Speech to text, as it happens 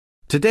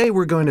Today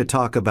we're going to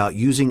talk about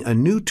using a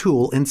new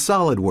tool in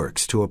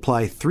SOLIDWORKS to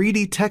apply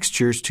 3D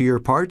textures to your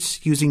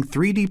parts using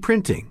 3D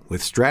printing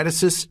with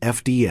Stratasys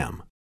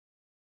FDM.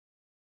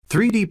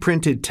 3D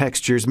printed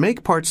textures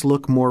make parts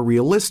look more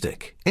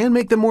realistic and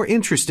make them more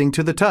interesting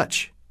to the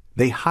touch.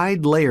 They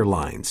hide layer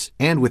lines,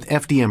 and with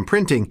FDM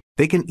printing,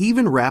 they can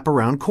even wrap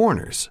around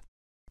corners.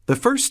 The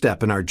first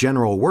step in our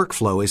general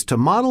workflow is to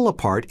model a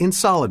part in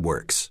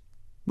SOLIDWORKS.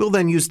 We'll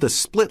then use the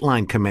split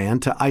line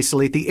command to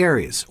isolate the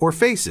areas or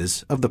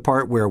faces of the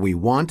part where we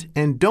want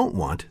and don't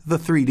want the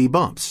 3D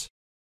bumps.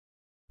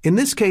 In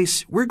this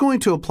case, we're going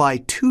to apply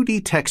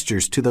 2D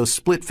textures to those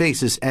split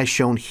faces as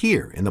shown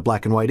here in the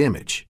black and white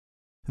image.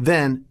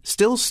 Then,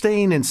 still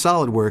staying in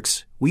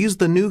SOLIDWORKS, we use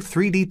the new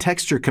 3D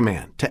texture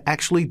command to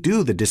actually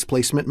do the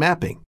displacement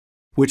mapping,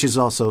 which is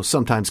also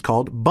sometimes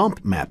called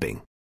bump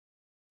mapping.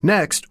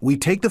 Next, we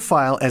take the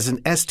file as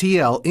an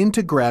STL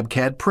into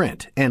GrabCAD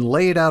Print and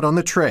lay it out on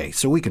the tray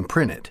so we can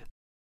print it.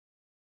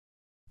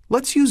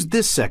 Let's use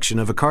this section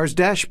of a car's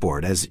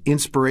dashboard as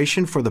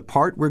inspiration for the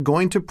part we're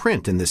going to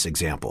print in this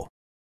example.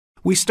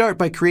 We start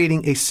by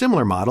creating a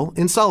similar model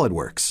in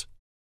SOLIDWORKS.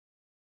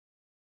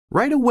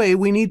 Right away,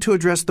 we need to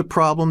address the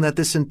problem that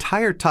this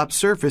entire top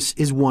surface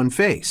is one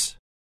face.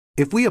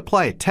 If we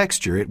apply a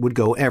texture, it would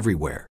go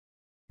everywhere.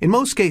 In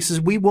most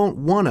cases, we won't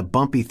want a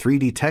bumpy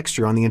 3D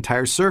texture on the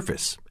entire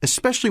surface,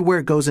 especially where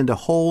it goes into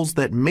holes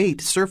that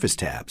mate surface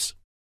tabs.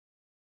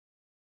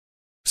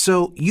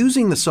 So,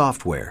 using the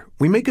software,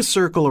 we make a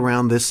circle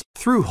around this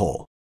through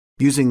hole.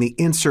 Using the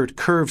Insert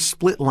Curve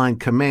Split Line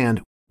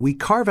command, we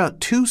carve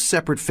out two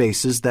separate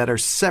faces that are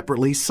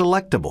separately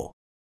selectable.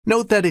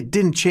 Note that it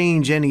didn't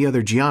change any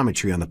other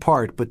geometry on the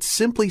part, but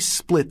simply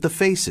split the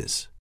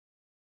faces.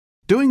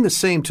 Doing the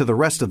same to the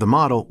rest of the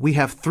model, we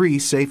have three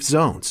safe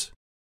zones.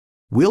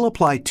 We'll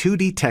apply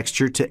 2D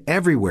texture to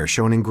everywhere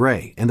shown in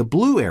gray, and the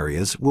blue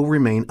areas will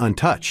remain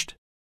untouched.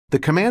 The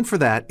command for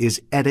that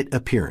is Edit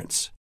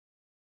Appearance.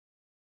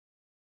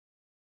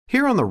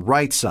 Here on the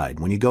right side,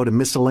 when you go to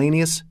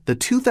Miscellaneous, the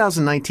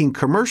 2019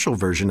 commercial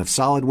version of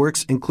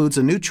SOLIDWORKS includes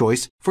a new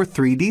choice for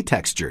 3D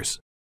textures.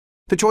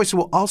 The choice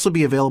will also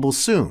be available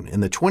soon in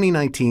the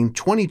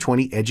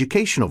 2019-2020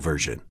 educational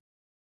version.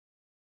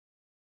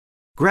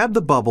 Grab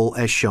the bubble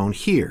as shown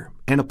here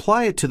and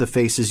apply it to the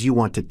faces you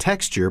want to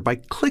texture by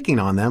clicking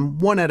on them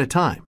one at a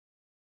time.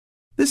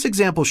 This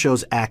example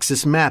shows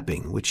axis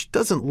mapping, which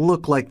doesn't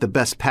look like the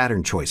best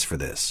pattern choice for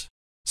this.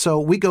 So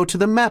we go to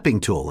the Mapping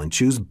tool and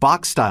choose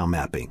Box Style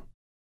Mapping.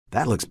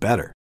 That looks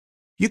better.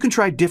 You can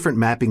try different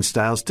mapping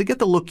styles to get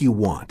the look you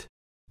want.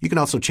 You can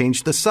also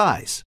change the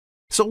size.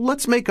 So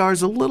let's make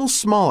ours a little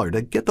smaller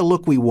to get the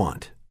look we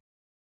want.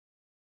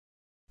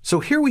 So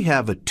here we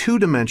have a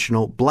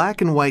two-dimensional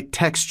black and white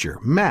texture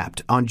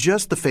mapped on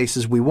just the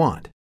faces we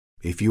want.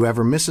 If you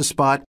ever miss a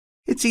spot,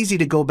 it's easy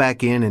to go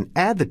back in and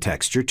add the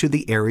texture to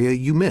the area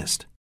you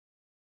missed.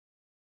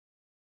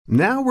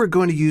 Now we're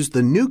going to use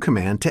the new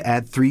command to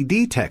add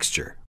 3D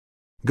texture.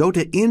 Go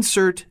to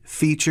Insert,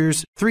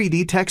 Features,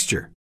 3D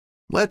Texture.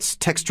 Let's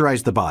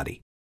texturize the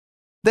body.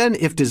 Then,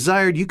 if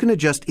desired, you can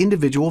adjust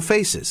individual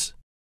faces.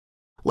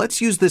 Let's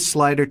use this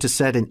slider to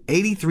set an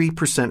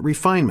 83%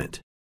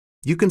 refinement.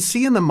 You can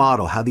see in the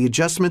model how the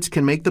adjustments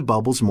can make the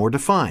bubbles more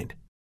defined.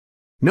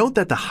 Note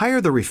that the higher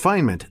the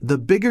refinement, the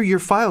bigger your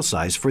file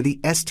size for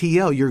the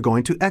STL you're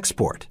going to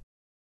export.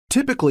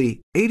 Typically,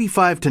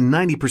 85 to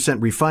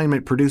 90%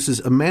 refinement produces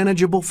a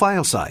manageable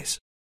file size.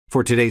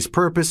 For today's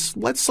purpose,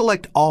 let's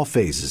select all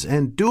phases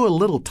and do a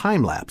little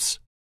time lapse.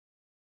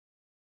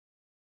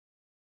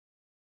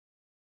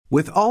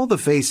 With all the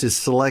faces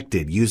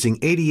selected using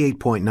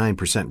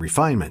 88.9%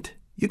 refinement,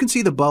 you can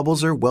see the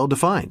bubbles are well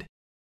defined.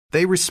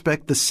 They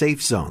respect the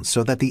safe zone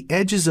so that the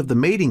edges of the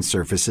mating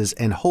surfaces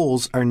and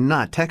holes are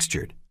not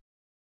textured.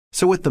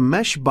 So with the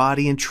mesh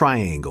body and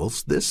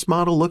triangles, this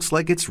model looks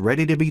like it's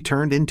ready to be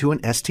turned into an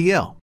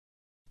STL.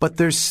 But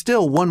there's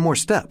still one more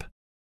step.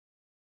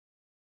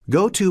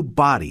 Go to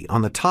Body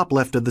on the top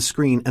left of the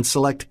screen and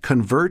select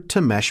Convert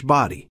to Mesh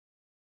Body.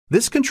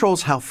 This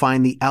controls how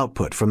fine the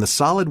output from the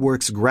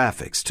SOLIDWORKS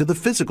graphics to the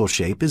physical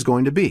shape is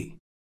going to be.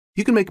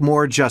 You can make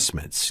more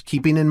adjustments,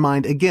 keeping in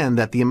mind again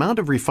that the amount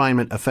of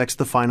refinement affects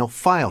the final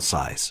file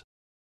size.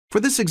 For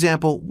this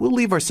example, we'll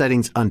leave our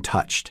settings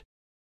untouched.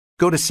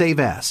 Go to Save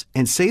As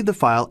and save the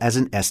file as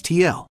an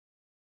STL.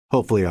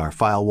 Hopefully our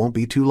file won't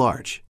be too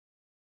large.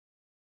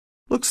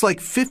 Looks like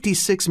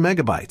 56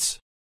 megabytes.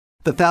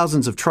 The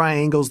thousands of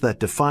triangles that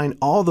define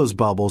all those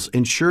bubbles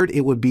ensured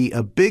it would be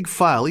a big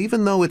file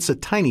even though it's a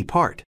tiny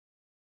part.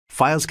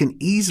 Files can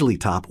easily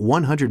top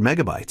 100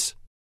 megabytes.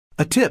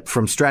 A tip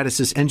from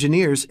Stratasys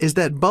engineers is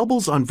that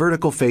bubbles on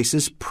vertical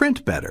faces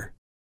print better.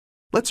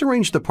 Let's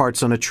arrange the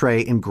parts on a tray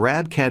in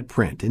GrabCAD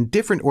Print in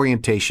different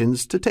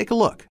orientations to take a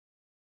look.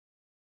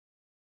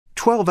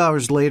 12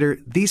 hours later,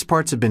 these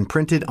parts have been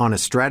printed on a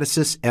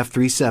Stratasys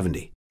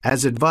F370.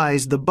 As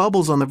advised, the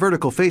bubbles on the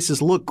vertical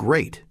faces look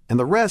great, and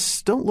the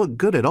rest don't look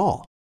good at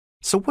all.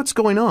 So what's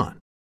going on?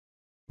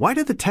 Why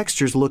do the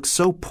textures look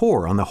so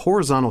poor on the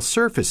horizontal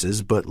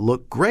surfaces but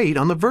look great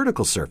on the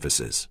vertical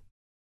surfaces?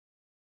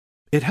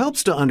 It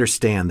helps to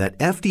understand that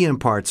FDM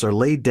parts are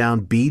laid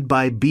down bead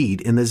by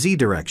bead in the Z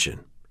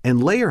direction,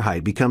 and layer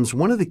height becomes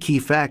one of the key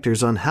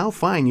factors on how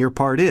fine your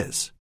part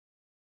is.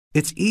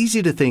 It's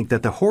easy to think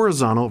that the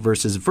horizontal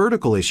versus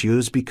vertical issue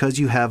is because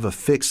you have a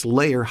fixed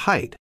layer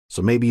height,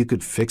 so maybe you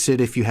could fix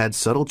it if you had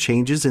subtle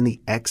changes in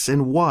the X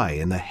and Y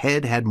and the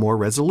head had more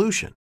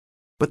resolution.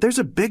 But there's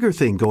a bigger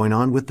thing going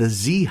on with the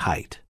Z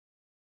height.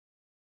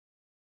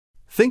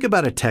 Think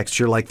about a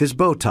texture like this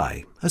bow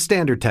tie, a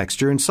standard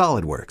texture in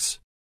SOLIDWORKS.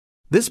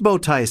 This bow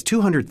tie is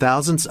 200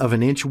 thousandths of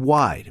an inch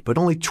wide, but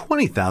only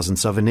 20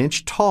 thousandths of an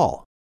inch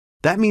tall.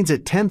 That means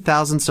at 10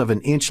 thousandths of an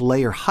inch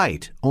layer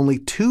height, only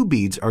 2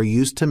 beads are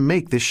used to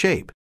make this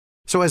shape.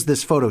 So as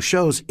this photo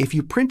shows, if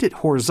you print it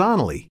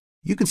horizontally,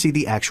 you can see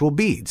the actual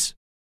beads.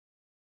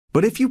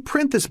 But if you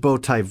print this bow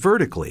tie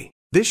vertically,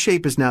 this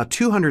shape is now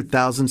 200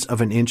 thousandths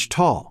of an inch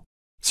tall.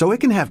 So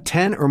it can have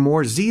 10 or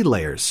more Z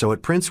layers, so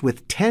it prints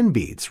with 10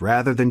 beads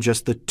rather than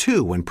just the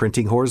 2 when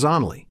printing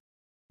horizontally.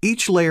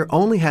 Each layer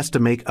only has to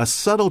make a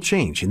subtle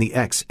change in the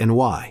X and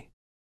Y.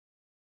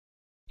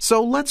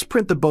 So let's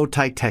print the bow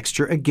tie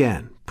texture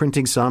again,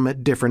 printing some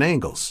at different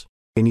angles.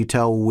 Can you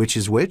tell which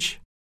is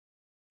which?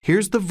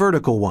 Here's the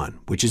vertical one,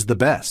 which is the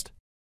best.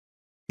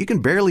 You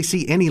can barely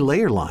see any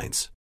layer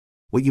lines.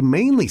 What you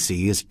mainly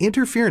see is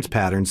interference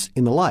patterns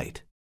in the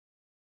light.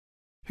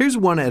 Here's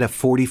one at a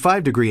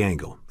 45-degree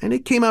angle, and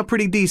it came out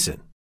pretty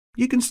decent.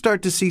 You can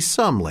start to see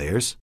some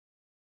layers.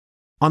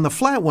 On the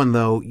flat one,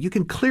 though, you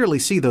can clearly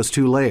see those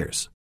 2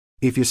 layers.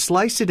 If you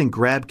slice it in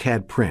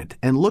GrabCAD Print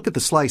and look at the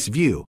slice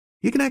view,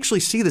 you can actually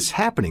see this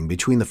happening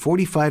between the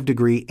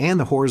 45-degree and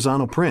the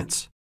horizontal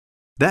prints.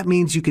 That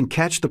means you can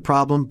catch the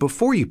problem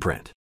before you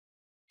print.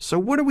 So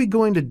what are we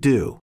going to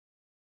do?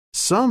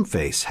 Some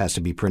face has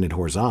to be printed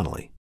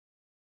horizontally.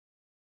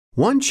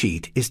 One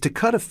cheat is to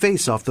cut a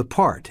face off the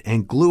part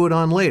and glue it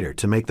on later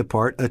to make the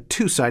part a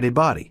 2-sided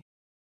body.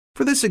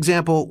 For this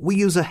example, we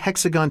use a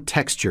hexagon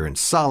texture in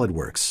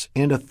SOLIDWORKS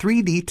and a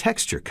 3D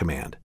texture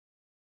command.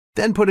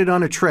 Then put it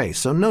on a tray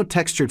so no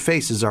textured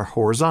faces are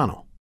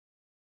horizontal.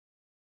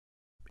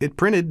 It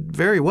printed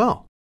very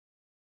well.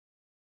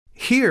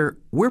 Here,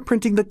 we're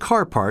printing the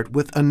car part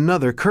with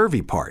another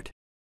curvy part.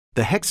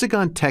 The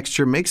hexagon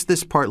texture makes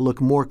this part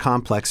look more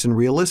complex and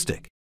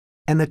realistic,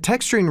 and the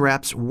texturing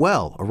wraps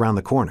well around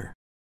the corner.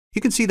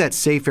 You can see that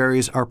safe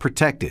areas are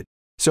protected,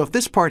 so if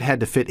this part had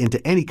to fit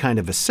into any kind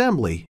of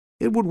assembly,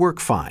 it would work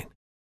fine.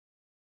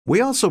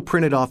 We also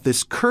printed off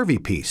this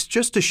curvy piece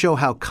just to show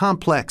how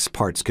complex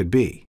parts could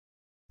be.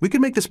 We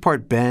could make this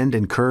part bend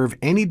and curve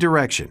any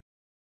direction,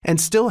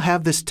 and still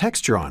have this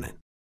texture on it.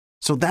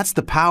 So that's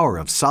the power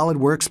of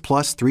SOLIDWORKS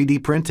plus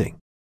 3D printing.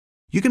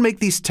 You can make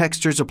these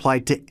textures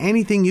applied to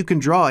anything you can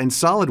draw in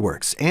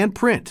SOLIDWORKS and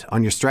print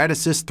on your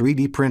Stratasys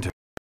 3D printer.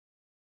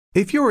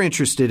 If you're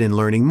interested in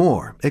learning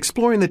more,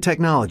 exploring the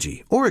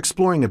technology, or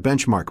exploring a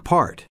benchmark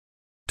part,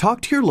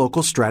 talk to your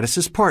local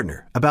Stratasys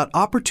partner about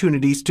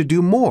opportunities to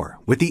do more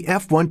with the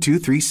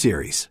F123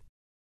 series.